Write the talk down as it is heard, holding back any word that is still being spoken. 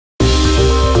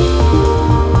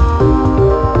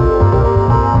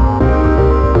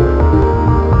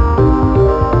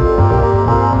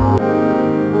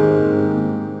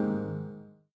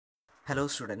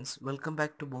students, welcome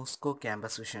back to Bosco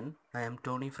Campus Vision. I am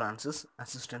Tony Francis,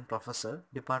 Assistant Professor,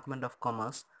 Department of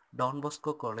Commerce, Don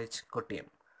Bosco College, Kottayam.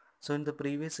 So in the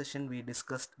previous session we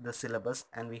discussed the syllabus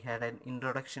and we had an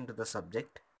introduction to the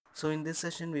subject. So in this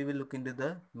session we will look into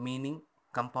the meaning,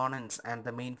 components and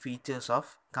the main features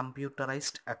of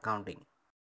computerized accounting.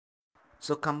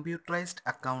 So computerized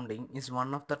accounting is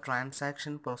one of the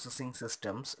transaction processing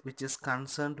systems which is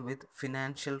concerned with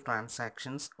financial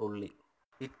transactions only.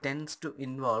 It tends to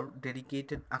involve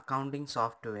dedicated accounting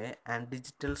software and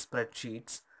digital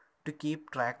spreadsheets to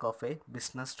keep track of a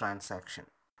business transaction.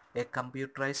 A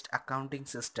computerized accounting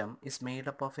system is made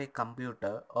up of a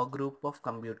computer or group of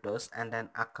computers and an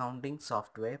accounting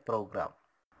software program.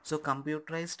 So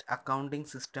computerized accounting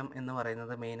system എന്ന്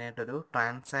പറയുന്നത് മെയിനായിട്ടൊരു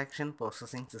transaction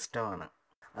processing സിസ്റ്റമാണ്.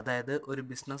 അതായത് ഒരു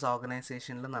business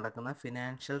ഓർഗനൈസേഷനിൽ നടക്കുന്ന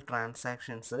financial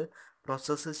transactions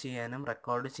process ചെയ്യാനും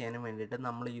record ചെയ്യാനും വേണ്ടിയിട്ട്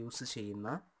നമ്മൾ യൂസ് ചെയ്യുന്ന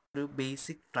ഒരു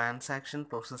ബേസിക് ട്രാൻസാക്ഷൻ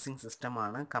പ്രോസസ്സിംഗ്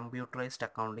സിസ്റ്റമാണ് കമ്പ്യൂട്ടറൈസ്ഡ്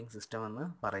അക്കൗണ്ടിംഗ് സിസ്റ്റം എന്ന്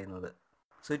പറയുന്നത്.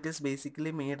 So it is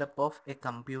basically made up of a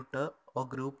computer or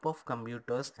group of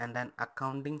computers and an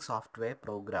accounting software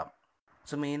program.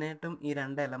 So മെയിനായിട്ടും ഈ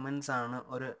രണ്ട് എലമെൻറ്റ്സ് ആണ്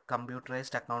ഒരു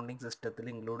കമ്പ്യൂട്ടറൈസ്ഡ് അക്കൗണ്ടിംഗ് സിസ്റ്റത്തിൽ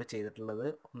ഇൻക്ലൂഡ് ചെയ്തിട്ടുള്ളത്.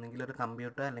 ഒന്നെങ്കിൽ ഒരു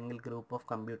കമ്പ്യൂട്ടർ അല്ലെങ്കിൽ group of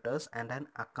computers and an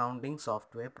accounting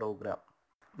software programme.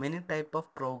 Many type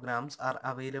of programs are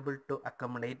available to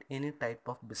accommodate any type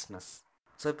of business.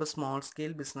 So ഇപ്പോൾ സ്മോൾ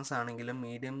സ്കെയിൽ ബിസിനസ് ആണെങ്കിലും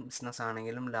മീഡിയം ബിസിനസ്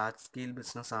ആണെങ്കിലും ലാർജ് സ്കെയിൽ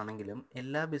ബിസിനസ് ആണെങ്കിലും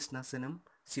എല്ലാ ബിസിനസ്സിനും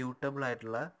suitable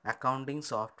ആയിട്ടുള്ള accounting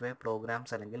software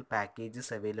programmes അല്ലെങ്കിൽ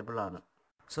packages available ആണ്.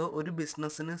 So ഒരു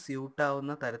ബിസിനസ്സിന്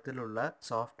സ്യൂട്ടാവുന്ന തരത്തിലുള്ള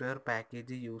സോഫ്റ്റ്വെയർ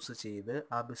പാക്കേജ് യൂസ് ചെയ്ത്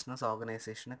ആ ബിസിനസ്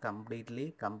ഓർഗനൈസേഷന് completely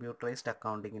computerised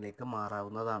അക്കൗണ്ടിങ്ങിലേക്ക്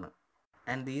മാറാവുന്നതാണ്.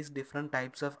 And these different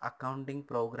types of accounting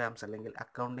programmes അല്ലെങ്കിൽ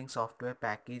accounting software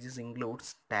packages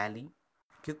includes Tally,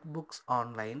 quick books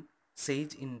online,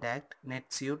 Sage Intaact,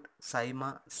 NetSuite, CYMA,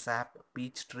 SAP,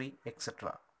 Peachtree,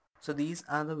 etc. So these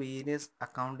are the various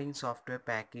accounting software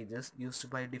packages used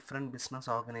by different business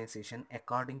organizations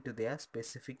according to their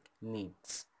specific needs.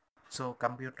 So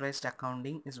computerized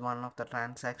accounting is one of the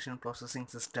transaction processing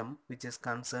system which is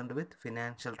concerned with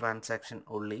financial transaction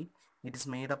only. It is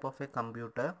made up of a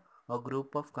computer or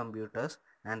group of computers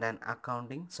and an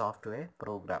accounting software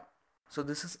program. So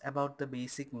this is about the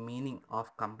basic meaning of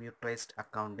computerized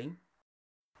accounting.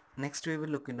 Next we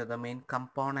will look into the main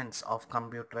components of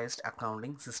computerized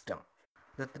accounting system.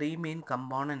 The three main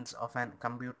components of an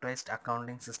computerized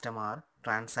accounting system are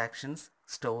transactions,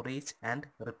 storage and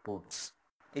reports.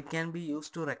 It can be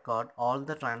used to record all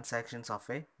the transactions of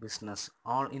a business.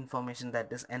 All information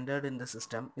that is entered in the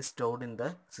system is stored in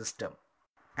the system.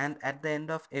 And at the end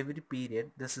of every period,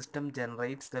 the system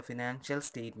generates the financial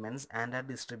statements and are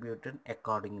distributed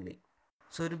accordingly.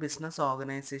 So ഒരു business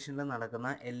ഓർഗനൈസേഷനിൽ നടക്കുന്ന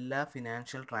എല്ലാ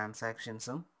financial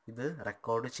ട്രാൻസാക്ഷൻസും ഇത്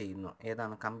record ചെയ്യുന്നു.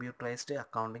 ഏതാണ്? Computerised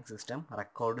accounting system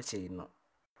record ചെയ്യുന്നു.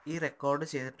 ഈ record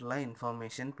ചെയ്തിട്ടുള്ള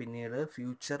ഇൻഫോർമേഷൻ പിന്നീട്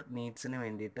ഫ്യൂച്ചർ നീഡ്സിന്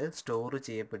വേണ്ടിയിട്ട് സ്റ്റോർ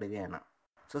ചെയ്യപ്പെടുകയാണ്.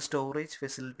 സോ സ്റ്റോറേജ്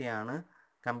ഫെസിലിറ്റിയാണ്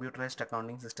കമ്പ്യൂട്ടറൈസ്ഡ്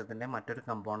അക്കൗണ്ടിംഗ് സിസ്റ്റത്തിൻ്റെ മറ്റൊരു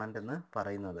കമ്പോണൻ്റ് എന്ന്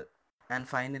പറയുന്നത്. And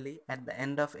finally, at the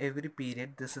end of every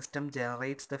period, the system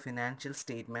generates the financial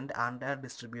statement and are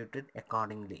distributed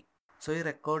accordingly. So ഈ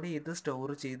റെക്കോർഡ് ചെയ്ത്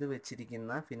സ്റ്റോർ ചെയ്ത്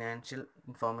വെച്ചിരിക്കുന്ന ഫിനാൻഷ്യൽ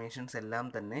ഇൻഫോർമേഷൻസ് എല്ലാം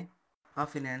തന്നെ ആ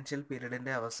ഫിനാൻഷ്യൽ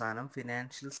പീരീഡിൻ്റെ അവസാനം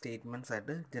ഫിനാൻഷ്യൽ സ്റ്റേറ്റ്മെൻറ്റ്സ്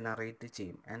ആയിട്ട് ജനറേറ്റ്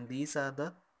ചെയ്യും. And these are the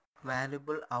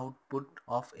valuable output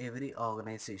of every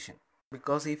organisation.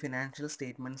 Because ഈ ഫിനാൻഷ്യൽ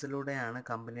സ്റ്റേറ്റ്മെൻറ്റ്സിലൂടെയാണ്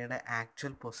കമ്പനിയുടെ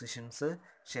ആക്ച്വൽ പൊസിഷൻസ്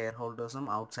ഷെയർ ഹോൾഡേഴ്സും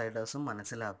ഔട്ട്സൈഡേഴ്സും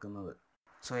മനസ്സിലാക്കുന്നത്.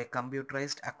 So a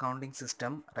computerized accounting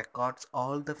system records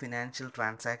all the financial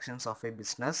transactions of a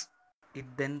business. It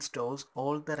then stores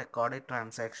all the recorded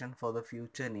transactions for the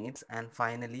future needs, and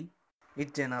finally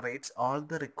it generates all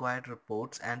the required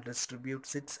reports and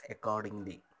distributes it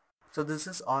accordingly. So this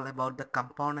is all about the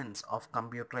components of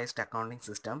computerized accounting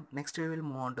system. Next we will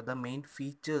move on to the main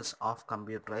features of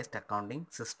computerized accounting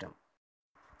system.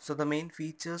 So the main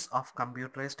features of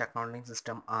computerized accounting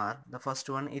system are: the first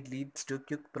one, it leads to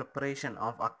quick preparation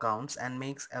of accounts and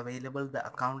makes available the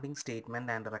accounting statement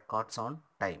and records on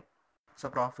time.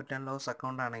 So profit and loss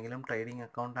account ആണെങ്കിലും trading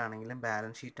account ആണെങ്കിലും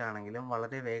balance sheet ആണെങ്കിലും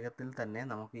വളരെ വേഗത്തിൽ തന്നെ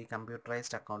നമുക്ക് ഈ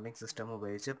computerised accounting system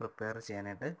ഉപയോഗിച്ച് prepare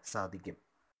ചെയ്യാനായിട്ട് സാധിക്കും.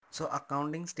 സോ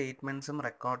അക്കൗണ്ടിംഗ് സ്റ്റേറ്റ്മെൻറ്റ്സും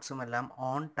റെക്കോർഡ്സും എല്ലാം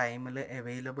ഓൺ ടൈമിൽ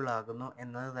അവൈലബിൾ ആകുന്നു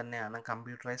എന്നത് തന്നെയാണ്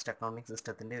കമ്പ്യൂട്ടറൈസ്ഡ് അക്കൗണ്ടിംഗ്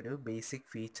സിസ്റ്റത്തിൻ്റെ ഒരു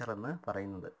ബേസിക് ഫീച്ചർ എന്ന്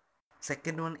പറയുന്നത്.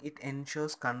 Second one, it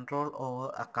ensures control over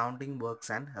accounting works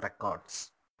and records.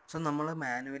 So നമ്മൾ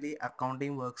മാനുവലി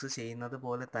അക്കൗണ്ടിങ് വർക്ക്സ് ചെയ്യുന്നത്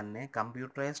പോലെ തന്നെ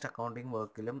കമ്പ്യൂട്ടറൈസ്ഡ് അക്കൗണ്ടിങ്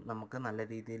വർക്കിലും നമുക്ക് നല്ല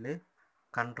രീതിയിൽ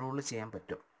കൺട്രോൾ ചെയ്യാൻ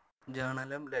പറ്റും.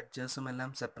 ജേർണലും ലെഡ്ജേഴ്സും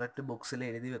എല്ലാം സെപ്പറേറ്റ് ബുക്സിൽ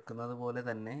എഴുതി വെക്കുന്നത് പോലെ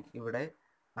തന്നെ ഇവിടെ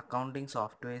അക്കൗണ്ടിങ്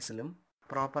സോഫ്റ്റ്വെയർസിലും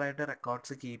പ്രോപ്പറായിട്ട്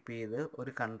റെക്കോർഡ്സ് കീപ്പ് ചെയ്ത്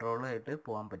ഒരു കൺട്രോളായിട്ട്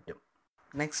പോകാൻ പറ്റും.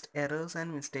 Next, errors and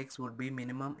mistakes would be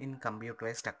minimum in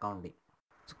computerized accounting.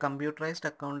 So computerized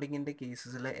accountingൻ്റെ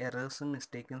കേസസിൽ എറേഴ്സും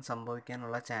മിസ്റ്റേക്കും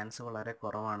സംഭവിക്കാനുള്ള ചാൻസ് വളരെ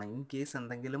കുറവാണ്. ഇൻ കേസ്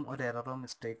എന്തെങ്കിലും ഒരു എററോ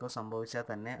മിസ്റ്റേക്കോ സംഭവിച്ചാൽ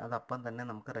തന്നെ അത് അപ്പം തന്നെ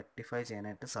നമുക്ക് റെക്ടിഫൈ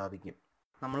ചെയ്യാനായിട്ട് സാധിക്കും.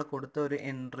 നമ്മൾ കൊടുത്ത ഒരു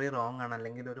എൻട്രി റോങ് ആണ്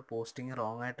അല്ലെങ്കിൽ ഒരു പോസ്റ്റിംഗ്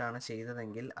റോങ് ആയിട്ടാണ്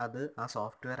ചെയ്തതെങ്കിൽ അത് ആ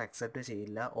സോഫ്റ്റ്വെയർ അക്സെപ്റ്റ്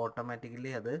ചെയ്യില്ല,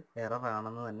 ഓട്ടോമാറ്റിക്കലി അത് എറർ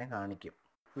ആണെന്ന് തന്നെ കാണിക്കും.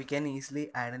 We can easily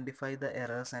identify the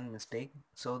errors and mistake,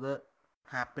 so the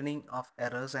happening of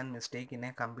errors and mistake in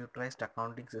a computerized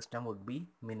accounting system would be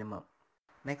minimum.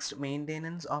 Next,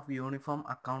 maintenance of uniform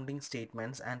accounting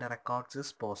statements and records is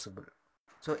possible.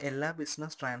 So എല്ലാ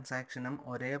business ട്രാൻസാക്ഷനും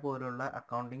ഒരേപോലുള്ള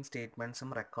accounting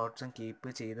സ്റ്റേറ്റ്മെൻറ്റ്സും റെക്കോർഡ്സും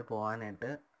keep ചെയ്ത്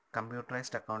പോകാനായിട്ട്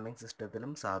computerised accounting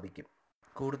സിസ്റ്റത്തിലും സാധിക്കും.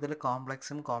 കൂടുതൽ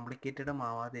കോംപ്ലക്സും കോംപ്ലിക്കേറ്റഡും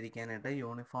ആവാതിരിക്കാനായിട്ട്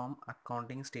uniform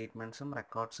accounting സ്റ്റേറ്റ്മെൻറ്റ്സും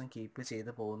റെക്കോർഡ്സും keep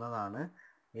ചെയ്ത് പോകുന്നതാണ്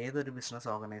ഏതൊരു business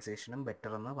ഓർഗനൈസേഷനും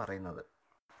ബെറ്റർ എന്ന് പറയുന്നത്.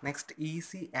 Next,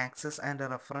 easy access and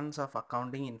reference of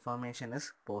accounting information is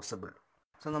possible.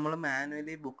 So നമ്മൾ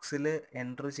മാനുവലി ബുക്സിൽ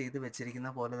എൻട്രി ചെയ്ത് വെച്ചിരിക്കുന്ന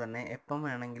പോലെ തന്നെ എപ്പം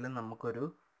വേണമെങ്കിലും നമുക്കൊരു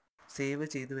സേവ്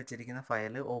ചെയ്ത് വെച്ചിരിക്കുന്ന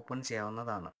ഫയൽ ഓപ്പൺ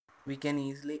ചെയ്യാവുന്നതാണ്. We can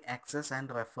easily access and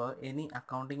refer any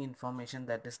accounting information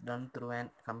that is done through an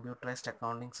computerized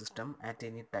accounting system at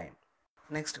any time.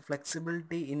 Next,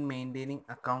 flexibility in maintaining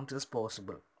accounts is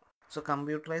possible. So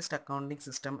computerised accounting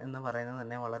system എന്ന് പറയുന്നത്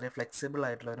തന്നെ വളരെ flexible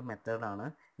ആയിട്ടുള്ള ഒരു മെത്തേഡാണ്.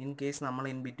 In case നമ്മൾ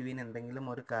in between എന്തെങ്കിലും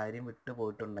ഒരു കാര്യം വിട്ടു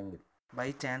പോയിട്ടുണ്ടെങ്കിൽ, ബൈ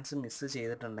ചാൻസ് മിസ്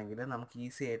ചെയ്തിട്ടുണ്ടെങ്കിൽ നമുക്ക്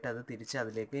ഈസി ആയിട്ട് അത് തിരിച്ച്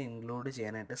അതിലേക്ക് ഇൻക്ലൂഡ്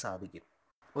ചെയ്യാനായിട്ട് സാധിക്കും.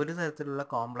 ഒരു തരത്തിലുള്ള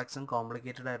കോംപ്ലക്സും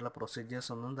കോംപ്ലിക്കേറ്റഡ് ആയിട്ടുള്ള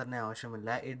പ്രൊസീജിയേഴ്സ് ഒന്നും തന്നെ ആവശ്യമില്ല.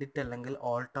 എഡിറ്റ് അല്ലെങ്കിൽ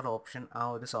ഓൾട്ടർ ഓപ്ഷൻ ആ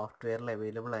ഒരു സോഫ്റ്റ്വെയറിൽ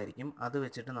അവൈലബിൾ ആയിരിക്കും. അത്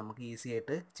വെച്ചിട്ട് നമുക്ക് ഈസി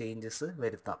ആയിട്ട് ചേഞ്ചസ്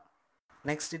വരുത്താം.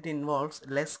 Next, it involves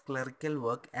less clerical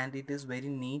work and it is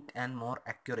very neat and more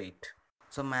accurate.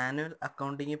 So manual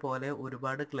accounting പോലെ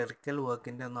ഒരുപാട് ക്ലറിക്കൽ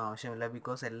വർക്കിൻ്റെ ഒന്നും ആവശ്യമില്ല.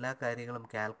 ബിക്കോസ് എല്ലാ കാര്യങ്ങളും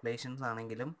കാൽക്കുലേഷൻസ്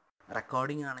ആണെങ്കിലും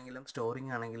റെക്കോർഡിംഗ് ആണെങ്കിലും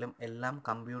സ്റ്റോറിംഗ് ആണെങ്കിലും എല്ലാം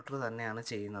കമ്പ്യൂട്ടർ തന്നെയാണ്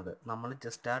ചെയ്യുന്നത്. നമ്മൾ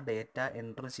ജസ്റ്റ് ആ ഡേറ്റ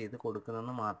എൻറ്റർ ചെയ്ത്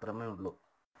കൊടുക്കുന്നതെന്ന് മാത്രമേ ഉള്ളൂ.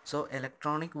 സോ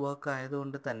ഇലക്ട്രോണിക് വർക്ക്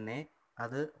ആയതുകൊണ്ട് തന്നെ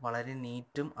അത് വളരെ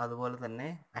നീറ്റും അതുപോലെ തന്നെ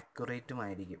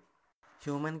അക്യുറേറ്റുമായിരിക്കും.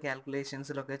 ഹ്യൂമൻ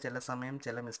കാൽക്കുലേഷൻസിലൊക്കെ ചില സമയം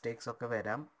ചില മിസ്റ്റേക്സ് ഒക്കെ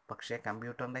വരാം, പക്ഷേ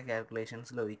കമ്പ്യൂട്ടറിൻ്റെ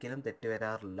കാൽക്കുലേഷൻസിൽ ഒരിക്കലും തെറ്റ്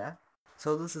വരാറില്ല.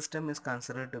 So the system is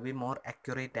considered to be more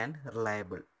accurate and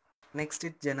reliable. Next,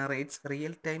 it generates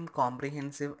real-time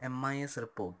comprehensive MIS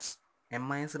reports.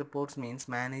 MIS reports means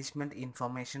Management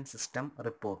Information System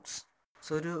reports.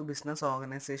 So ഒരു ബിസിനസ്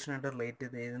ഓർഗനൈസേഷനായിട്ട് റിലേറ്റ്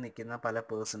ചെയ്ത് നിൽക്കുന്ന പല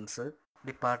പേഴ്സൺസ്,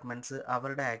 ഡിപ്പാർട്ട്മെൻറ്റ്സ്,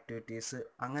 അവരുടെ ആക്ടിവിറ്റീസ്,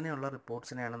 അങ്ങനെയുള്ള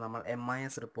റിപ്പോർട്ട്സിനെയാണ് നമ്മൾ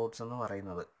MIS reports എന്ന്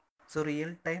പറയുന്നത്. So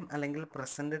real time അല്ലെങ്കിൽ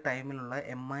പ്രസൻറ്റ് ടൈമിലുള്ള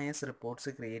MIS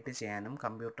റിപ്പോർട്ട്സ് ക്രിയേറ്റ് ചെയ്യാനും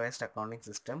computerised accounting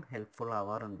system helpful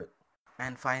ആവാറുണ്ട്.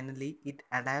 And finally, it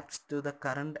adapts to the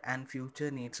current and future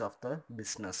needs of the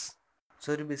business. So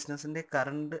ഒരു ബിസിനസ്സിൻ്റെ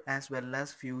current as well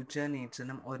as future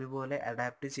നീഡ്സിനും ഒരുപോലെ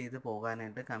adapt ചെയ്ത്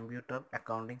പോകാനായിട്ട് computer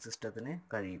accounting സിസ്റ്റത്തിന്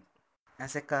കഴിയും.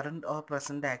 As A current or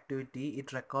present activity,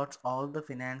 it records all the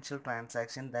financial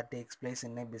transaction that takes place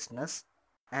in A business,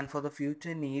 and for the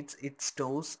future needs it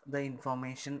stores the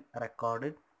information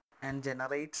recorded and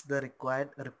generates the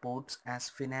required reports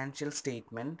as financial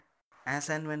statement as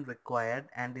and when required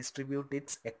and distribute it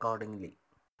accordingly.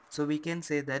 So we can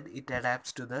say that it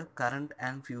adapts to the current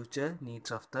and future needs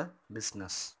of the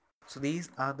business. So these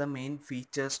are the main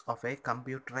features of a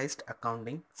computerized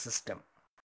accounting system.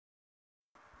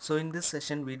 So in this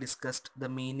session we discussed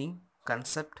the meaning,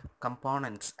 concept,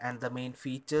 components and the main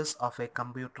features of a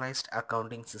computerized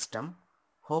accounting system.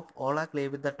 Hope all are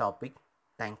clear with the topic.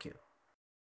 Thank you.